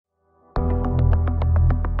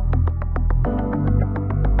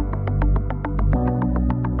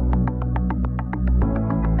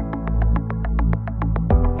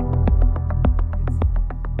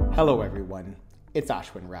Hello everyone, it's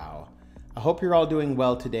Ashwin Rao. I hope you're all doing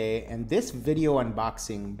well today, and this video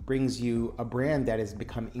unboxing brings you a brand that has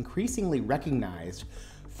become increasingly recognized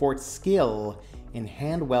for its skill in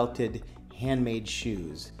hand-welted, handmade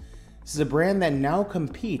shoes. This is a brand that now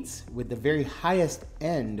competes with the very highest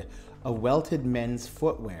end of welted men's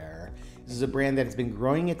footwear. This is a brand that has been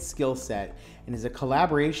growing its skill set and is a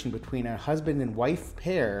collaboration between a husband and wife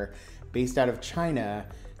pair based out of China,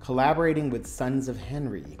 collaborating with Sons of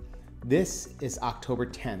Henry. This is October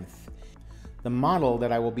 10th. The model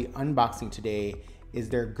that I will be unboxing today is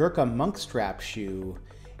their Ghurka monk strap shoe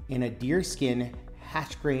in a deerskin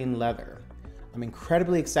hatch grain leather. I'm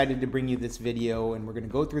incredibly excited to bring you this video, and we're going to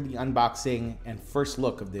go through the unboxing and first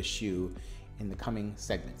look of this shoe in the coming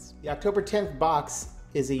segments. The October 10th box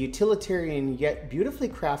is a utilitarian yet beautifully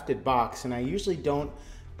crafted box, and I usually don't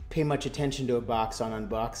pay much attention to a box on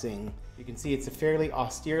unboxing. You can see it's a fairly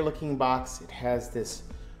austere looking box. It has this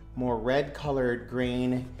more red colored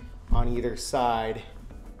grain on either side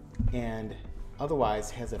and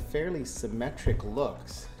otherwise has a fairly symmetric look.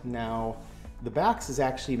 Now the box is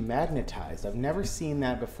actually magnetized. I've never seen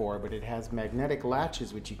that before, but it has magnetic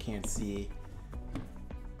latches, which you can't see,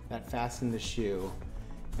 that fasten the shoe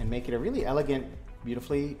and make it a really elegant,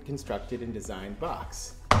 beautifully constructed and designed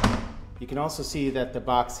box. You can also see that the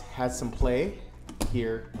box has some play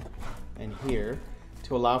here and here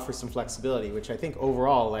to allow for some flexibility, which I think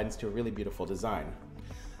overall lends to a really beautiful design.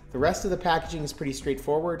 The rest of the packaging is pretty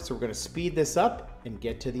straightforward, so we're going to speed this up and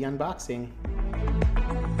get to the unboxing.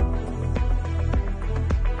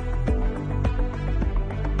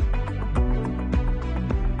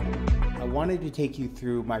 I wanted to take you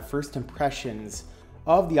through my first impressions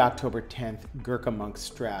of the October 10th Ghurka monk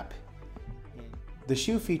strap. The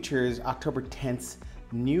shoe features October 10th's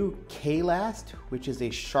new K-last, which is a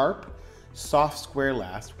sharp, soft square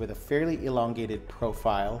last with a fairly elongated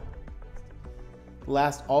profile. The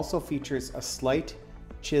last also features a slight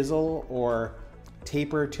chisel or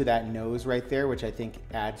taper to that nose right there, which I think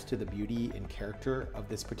adds to the beauty and character of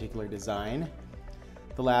this particular design.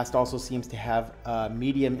 The last also seems to have a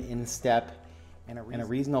medium instep and a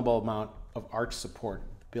reasonable amount of arch support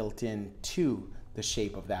built into the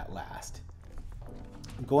shape of that last.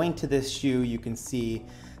 Going to this shoe, you can see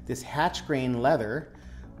this hatch grain leather,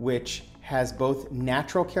 which has both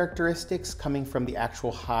natural characteristics coming from the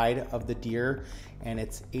actual hide of the deer and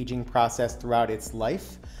its aging process throughout its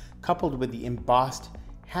life, coupled with the embossed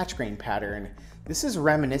hatch grain pattern. This is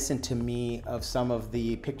reminiscent to me of some of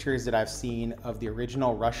the pictures that I've seen of the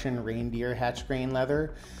original Russian reindeer hatch grain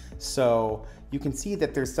leather. So you can see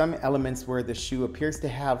that there's some elements where the shoe appears to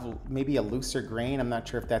have maybe a looser grain. I'm not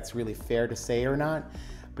sure if that's really fair to say or not,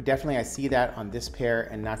 but definitely I see that on this pair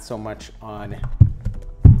and not so much on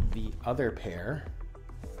the other pair,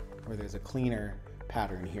 where there's a cleaner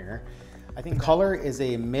pattern here. I think the color is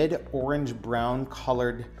a mid-orange brown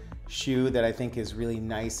colored shoe that I think is really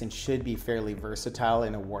nice and should be fairly versatile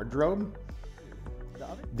in a wardrobe.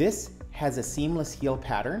 This has a seamless heel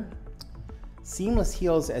pattern. Seamless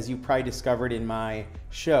heels, as you probably discovered in my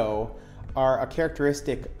show, are a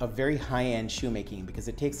characteristic of very high-end shoemaking because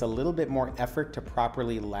it takes a little bit more effort to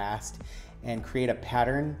properly last and create a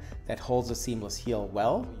pattern that holds a seamless heel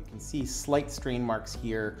well. You can see slight strain marks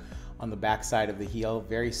here on the back side of the heel,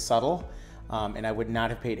 very subtle, and I would not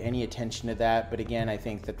have paid any attention to that, but again, I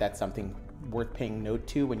think that that's something worth paying note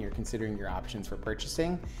to when you're considering your options for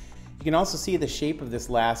purchasing. You can also see the shape of this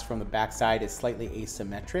last from the back side is slightly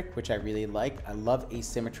asymmetric, which I really like. I love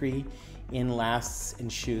asymmetry in lasts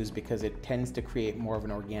and shoes because it tends to create more of an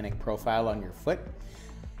organic profile on your foot.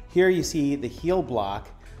 Here you see the heel block,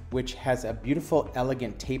 which has a beautiful,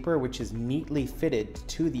 elegant taper, which is neatly fitted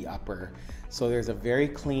to the upper. So there's a very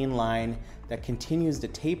clean line that continues to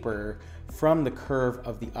taper from the curve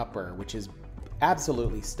of the upper, which is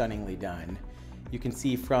absolutely stunningly done. You can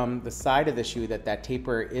see from the side of the shoe that that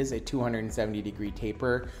taper is a 270-degree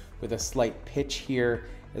taper with a slight pitch here,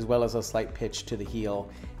 as well as a slight pitch to the heel.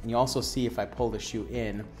 And you also see, if I pull the shoe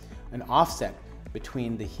in, an offset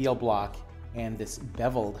between the heel block and this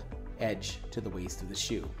beveled edge to the waist of the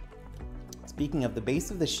shoe. Speaking of the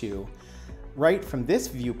base of the shoe, right from this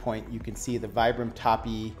viewpoint, you can see the Vibram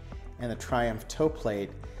toppy and the Triumph toe plate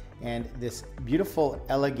and this beautiful,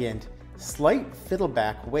 elegant, slight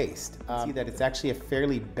fiddleback waist. See that it's actually a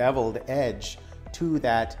fairly beveled edge to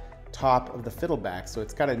that top of the fiddleback. So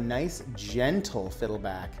it's got a nice, gentle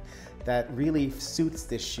fiddleback that really suits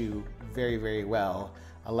this shoe very, very well.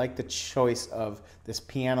 I like the choice of this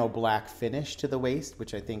piano black finish to the waist,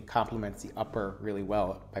 which I think complements the upper really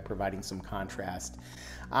well by providing some contrast.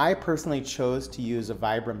 I personally chose to use a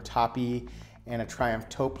Vibram toppy and a Triumph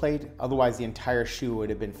toe plate. Otherwise, the entire shoe would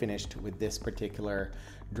have been finished with this particular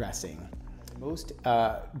dressing. Most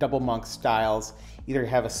double monk styles either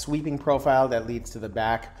have a sweeping profile that leads to the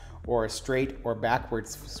back or a straight or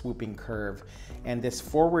backwards swooping curve. And this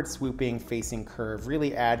forward swooping facing curve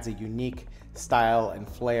really adds a unique style and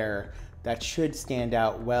flair that should stand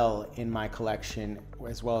out well in my collection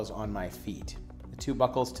as well as on my feet. The two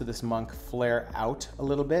buckles to this monk flare out a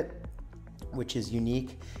little bit, which is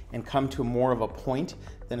unique, and come to more of a point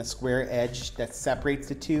than a square edge that separates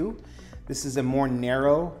the two. This is a more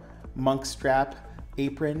narrow monk strap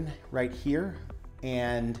apron right here,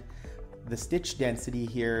 and the stitch density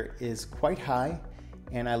here is quite high,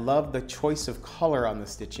 and I love the choice of color on the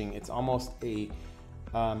stitching. It's almost a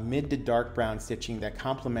mid to dark brown stitching that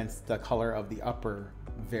complements the color of the upper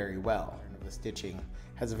very well. The stitching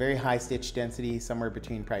has a very high stitch density, somewhere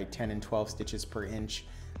between probably 10 and 12 stitches per inch.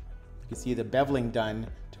 You can see the beveling done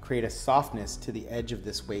to create a softness to the edge of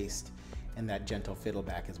this waist and that gentle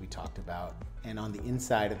fiddleback as we talked about. And on the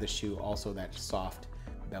inside of the shoe, also that soft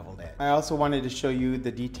beveled edge. I also wanted to show you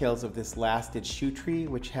the details of this lasted shoe tree,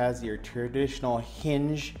 which has your traditional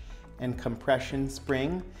hinge and compression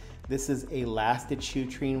spring. This is a lasted shoe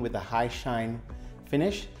tree with a high shine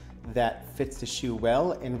finish that fits the shoe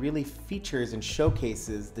well and really features and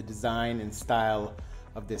showcases the design and style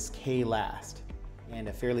of this K-last, and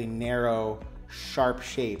a fairly narrow, sharp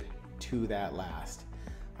shape to that last.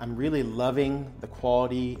 I'm really loving the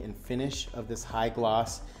quality and finish of this high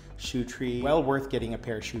gloss shoe tree. Well worth getting a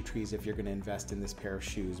pair of shoe trees if you're going to invest in this pair of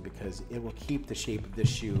shoes, because it will keep the shape of this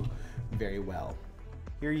shoe very well.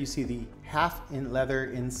 Here you see the half in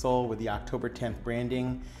leather insole with the October 10th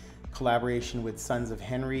branding, collaboration with Sons of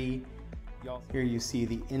Henry. Here you see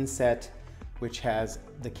the inset, which has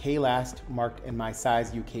the K-last marked in my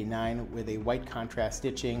size UK9 with a white contrast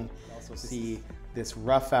stitching. You also see this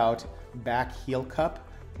rough out back heel cup,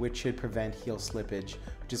 which should prevent heel slippage,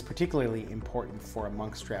 which is particularly important for a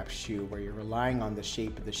monk strap shoe where you're relying on the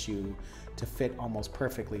shape of the shoe to fit almost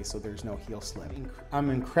perfectly so there's no heel slip. I'm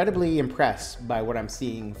incredibly impressed by what I'm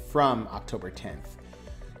seeing from October 10th.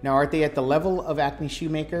 Now, are they at the level of Acme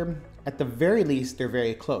Shoemaker? At the very least, they're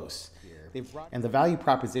very close. And the value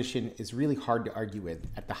proposition is really hard to argue with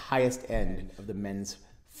at the highest end of the men's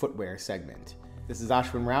footwear segment. This is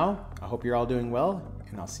Ashwin Rao. I hope you're all doing well,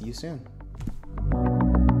 and I'll see you soon.